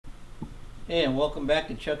Hey, and welcome back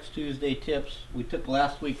to Chuck's Tuesday Tips. We took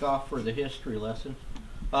last week off for the history lesson.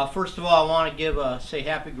 First of all, I want to say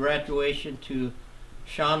happy graduation to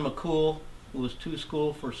Sean McCool, who was too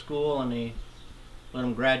school for school, and they let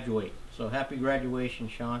him graduate. So happy graduation,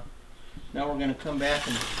 Sean. Now we're going to come back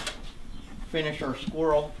and finish our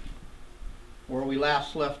squirrel. Where we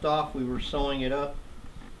last left off, we were sewing it up.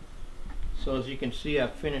 So as you can see,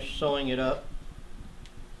 I've finished sewing it up.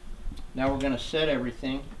 Now we're going to set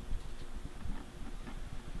everything.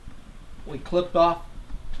 We clipped off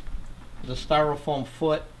the styrofoam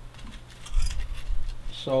foot,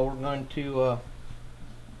 so we're going to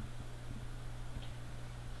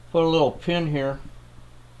put a little pin here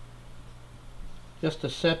just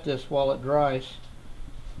to set this while it dries.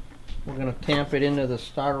 We're going to tamp it into the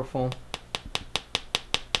styrofoam.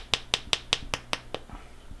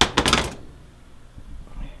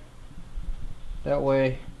 That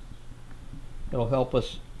way it'll help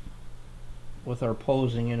us with our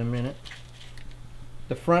posing in a minute.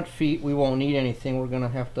 The front feet, we won't need anything. We're going to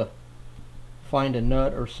have to find a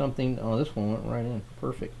nut or something. Oh, this one went right in.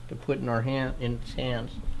 Perfect. To put in our hand, in its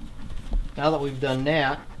hands. Now that we've done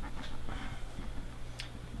that,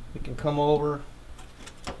 we can come over,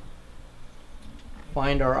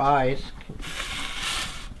 find our eyes.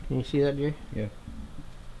 Can you see that, Jay? Yeah.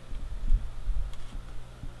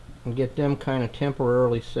 And get them kind of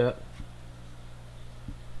temporarily set.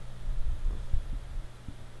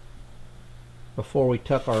 Before we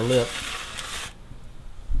tuck our lip.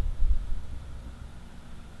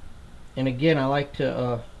 And again, I like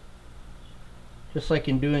to, just like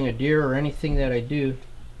in doing a deer or anything that I do,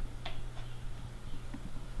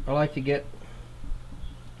 I like to get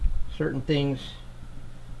certain things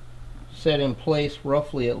set in place,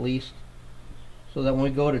 roughly at least, so that when we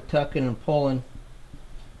go to tucking and pulling,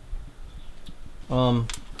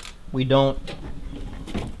 we don't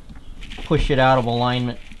push it out of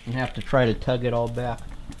alignment and have to try to tug it all back.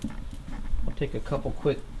 I'll take a couple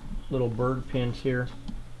quick little bird pins here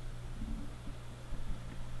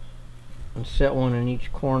and set one in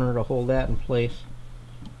each corner to hold that in place.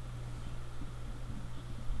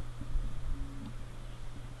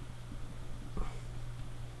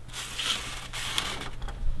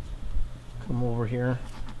 Come over here,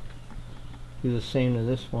 do the same to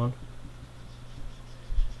this one.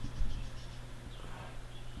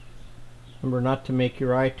 Remember not to make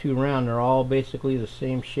your eye too round. They're all basically the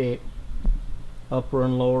same shape. Upper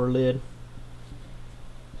and lower lid.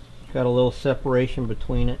 Got a little separation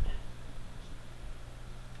between it.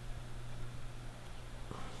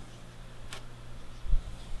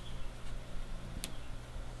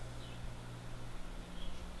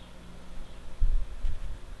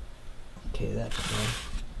 Okay, that's done.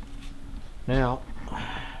 Now,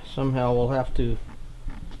 somehow we'll have to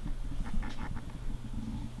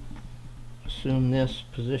assume this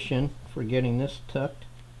position for getting this tucked.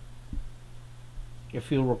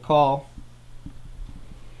 If you'll recall,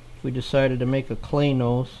 we decided to make a clay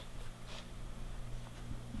nose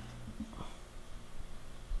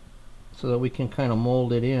so that we can kind of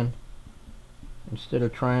mold it in instead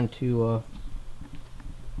of trying to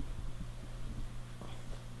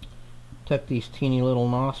tuck these teeny little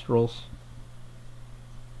nostrils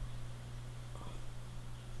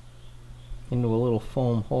into a little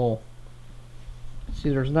foam hole. See,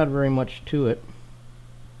 there's not very much to it.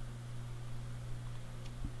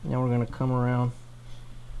 Now we're going to come around.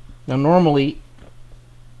 Now normally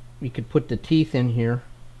you could put the teeth in here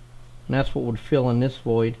and that's what would fill in this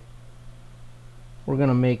void. We're going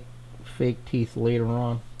to make fake teeth later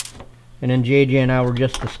on. And then JJ and I were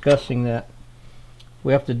just discussing that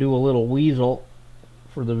we have to do a little weasel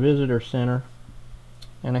for the visitor center,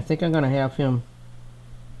 and I think I'm going to have him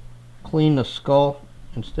clean the skull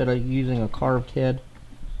instead of using a carved head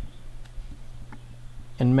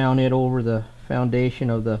and mount it over the foundation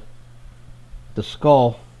of the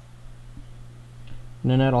skull,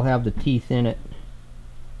 and then that'll have the teeth in it.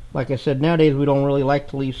 Like I said, nowadays we don't really like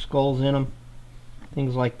to leave skulls in them,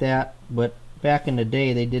 things like that, but back in the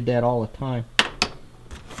day they did that all the time.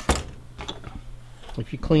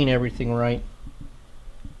 If you clean everything right,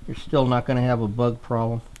 you're still not going to have a bug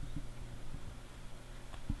problem.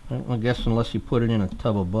 I guess unless you put it in a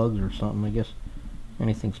tub of bugs or something, I guess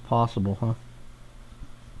anything's possible, huh?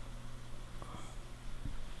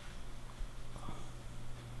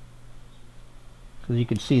 Because you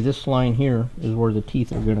can see this line here is where the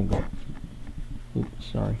teeth are going to go. Oops,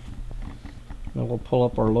 sorry. Now we'll pull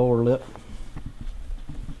up our lower lip.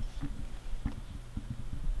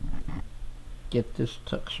 Get this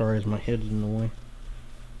tucked. Sorry, as my head's in the way.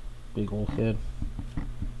 Big old head.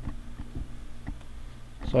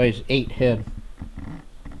 Size 8 head.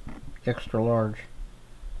 extra large.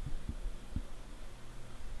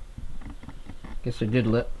 Guess I did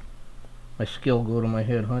let my skill go to my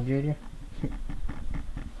head, huh, JJ?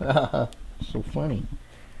 So funny.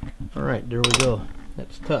 Alright, there we go.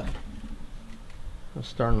 That's tough. It's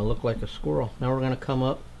starting to look like a squirrel. Now we're going to come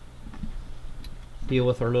up, deal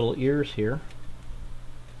with our little ears here.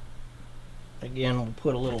 Again, we'll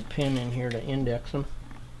put a little pin in here to index them.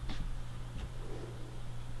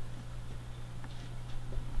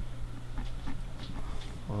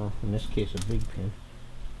 Well, in this case, a big pin.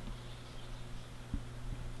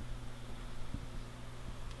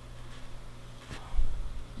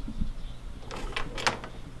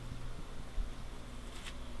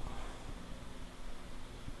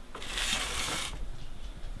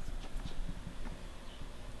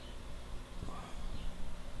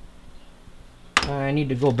 I need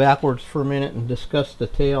to go backwards for a minute and discuss the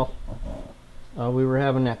tail. We were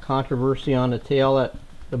having that controversy on the tail that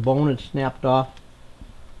the bone had snapped off.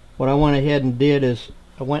 What I went ahead and did is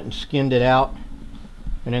I went and skinned it out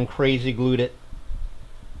and then crazy glued it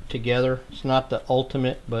together. It's not the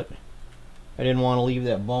ultimate, but I didn't want to leave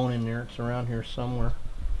that bone in there. It's around here somewhere.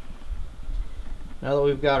 Now that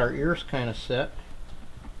we've got our ears kind of set,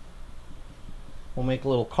 we'll make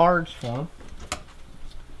little cards for them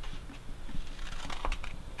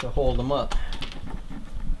to hold them up.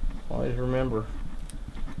 Always remember,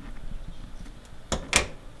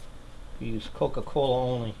 use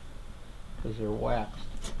Coca-Cola only because they're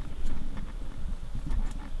waxed.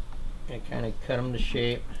 And kind of cut them to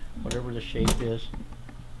shape, whatever the shape is.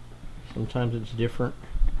 Sometimes it's different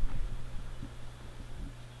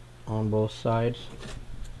on both sides.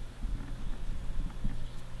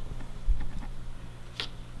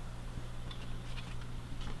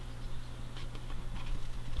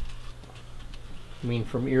 I mean,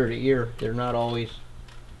 from ear to ear, they're not always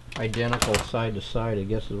identical side to side, I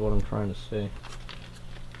guess is what I'm trying to say.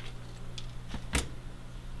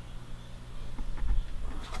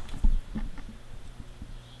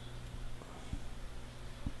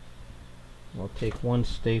 I'll take one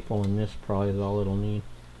staple, and this probably is all it'll need.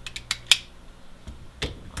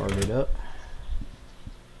 Card it up.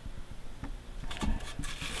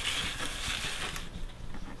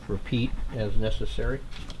 Repeat as necessary.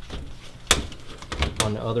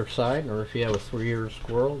 On the other side, or if you have a 3-eared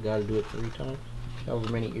squirrel, you got to do it 3 times,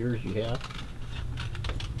 however many ears you have.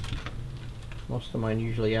 Most of mine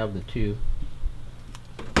usually have the 2,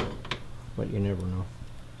 but you never know.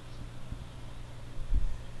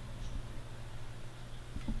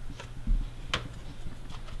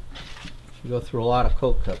 You go through a lot of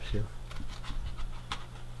Coke cups here.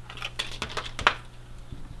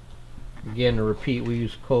 Again, to repeat, we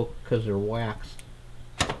use Coke because they're waxed.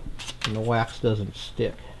 And the wax doesn't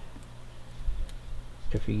stick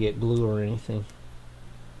if you get glue or anything.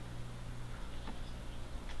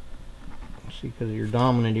 See, because your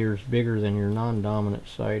dominant ear is bigger than your non-dominant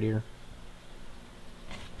side ear.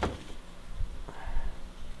 There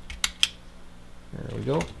we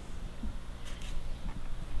go.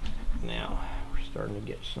 Now we're starting to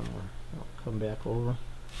get somewhere. I'll come back over,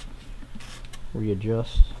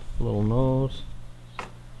 readjust a little nose.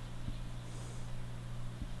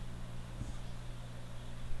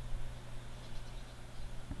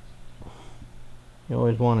 You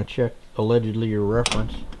always want to check allegedly your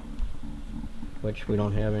reference, which we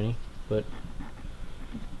don't have any, but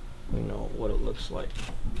we know what it looks like.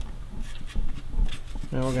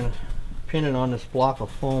 Now we're going to pin it on this block of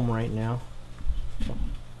foam right now.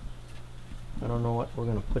 I don't know what we're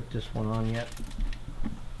going to put this one on yet.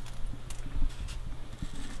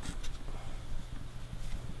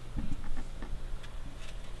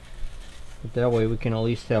 But that way we can at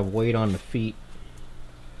least have weight on the feet.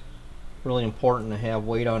 Really important to have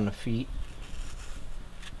weight on the feet.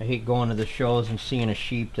 I hate going to the shows and seeing a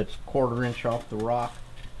sheep that's a 1/4 inch off the rock.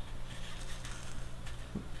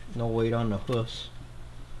 No weight on the hoofs.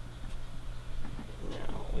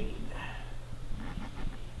 Now we need...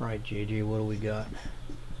 Right, JJ, what do we got?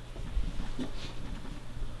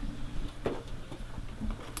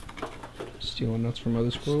 Stealing nuts from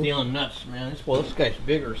other squirrels? Stealing nuts, man. Well, this guy's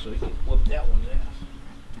bigger, so he can whoop that one's ass.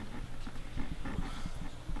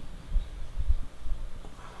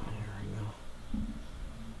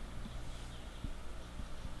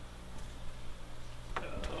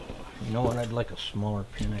 You know what? I'd like a smaller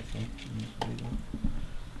pin, I think.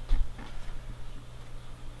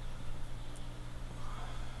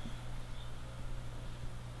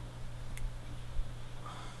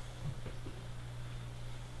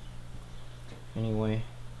 Anyway.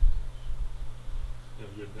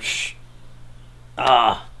 Shh.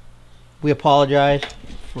 We apologize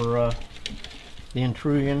for the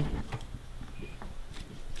intrusion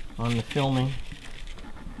on the filming.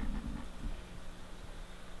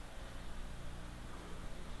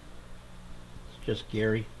 It's just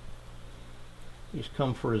Gary. He's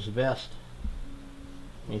come for his vest.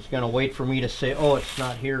 He's going to wait for me to say, oh, it's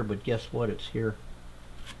not here, but guess what? It's here.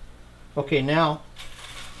 Okay, now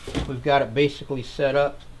we've got it basically set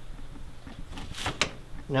up.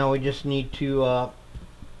 Now we just need to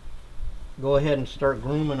go ahead and start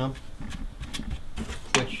grooming them.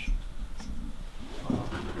 Which,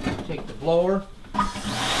 take the blower, blow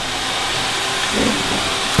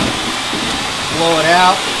it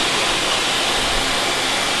out.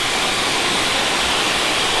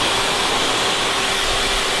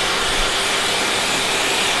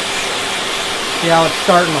 See how it's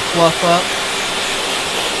starting to fluff up?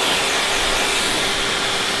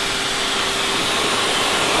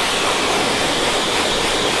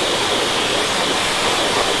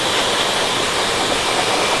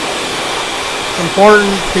 It's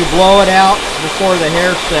important to blow it out before the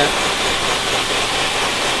hair sets.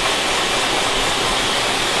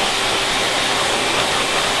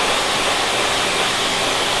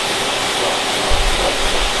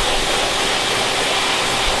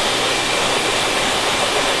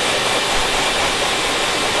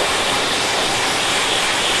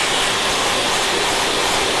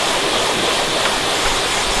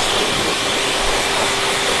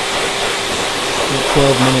 It's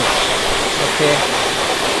 12 minutes. Okay,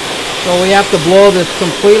 so we have to blow this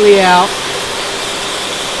completely out,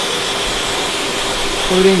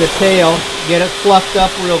 including the tail, get it fluffed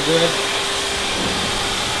up real good.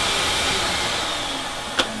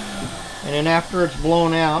 And then after it's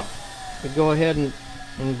blown out, we go ahead and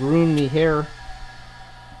groom the hair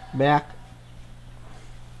back.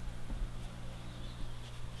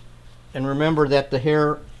 And remember that the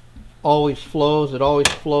hair always flows, it always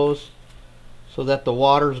flows, so that the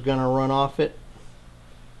water's going to run off it.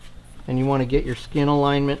 And you want to get your skin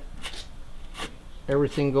alignment,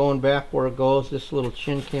 everything going back where it goes. This little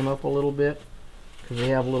chin came up a little bit because they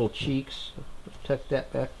have little cheeks. Tuck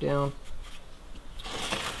that back down.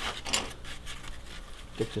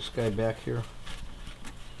 Get this guy back here.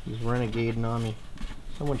 He's renegading on me.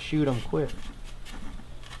 Someone shoot him quick.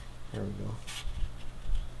 There we go.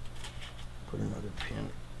 Put another pin.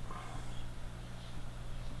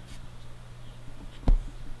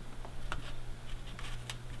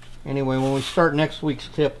 Anyway, when we start next week's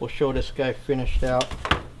tip, we'll show this guy finished out.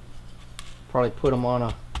 Probably put him on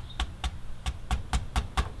a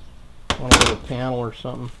little panel or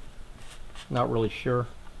something. Not really sure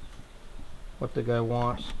what the guy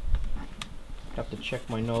wants. Have to check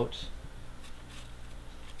my notes.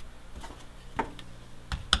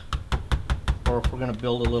 Or if we're going to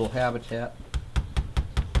build a little habitat.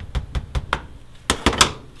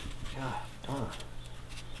 God darn.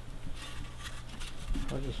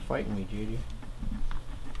 Why is this fighting me, JD?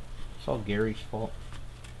 It's all Gary's fault.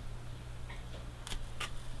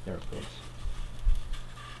 There it goes.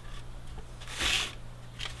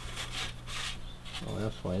 Oh,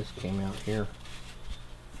 that's why this came out here.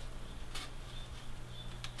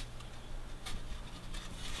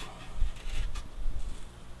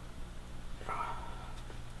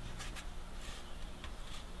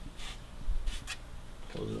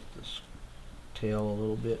 Close up this tail a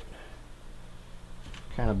little bit.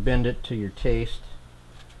 Kind of bend it to your taste.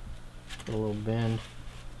 A little bend.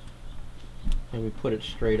 Maybe put it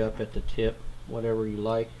straight up at the tip, whatever you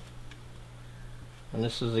like. And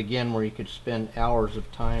this is again where you could spend hours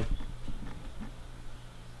of time,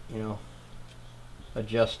 you know,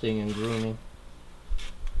 adjusting and grooming.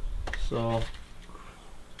 So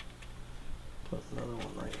put another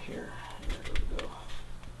one right here. There we go.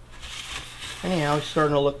 Anyhow, it's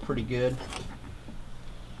starting to look pretty good.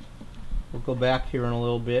 We'll go back here in a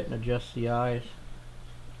little bit and adjust the eyes.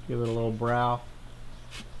 Give it a little brow.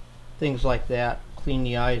 Things like that. Clean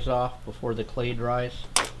the eyes off before the clay dries.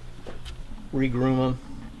 Regroom them.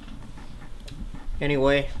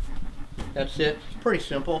 Anyway, that's it. It's pretty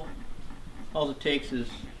simple. All it takes is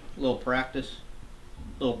a little practice,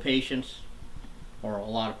 a little patience, or a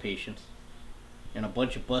lot of patience, and a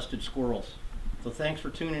bunch of busted squirrels. So thanks for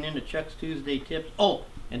tuning in to Chuck's Tuesday Tips. Oh,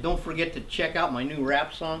 and don't forget to check out my new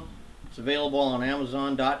rap song. It's available on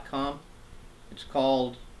Amazon.com. It's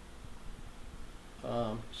called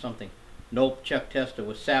something. Nope, Chuck Testa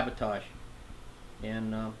with Sabotage.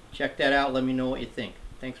 And check that out. Let me know what you think.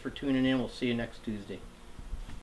 Thanks for tuning in. We'll see you next Tuesday.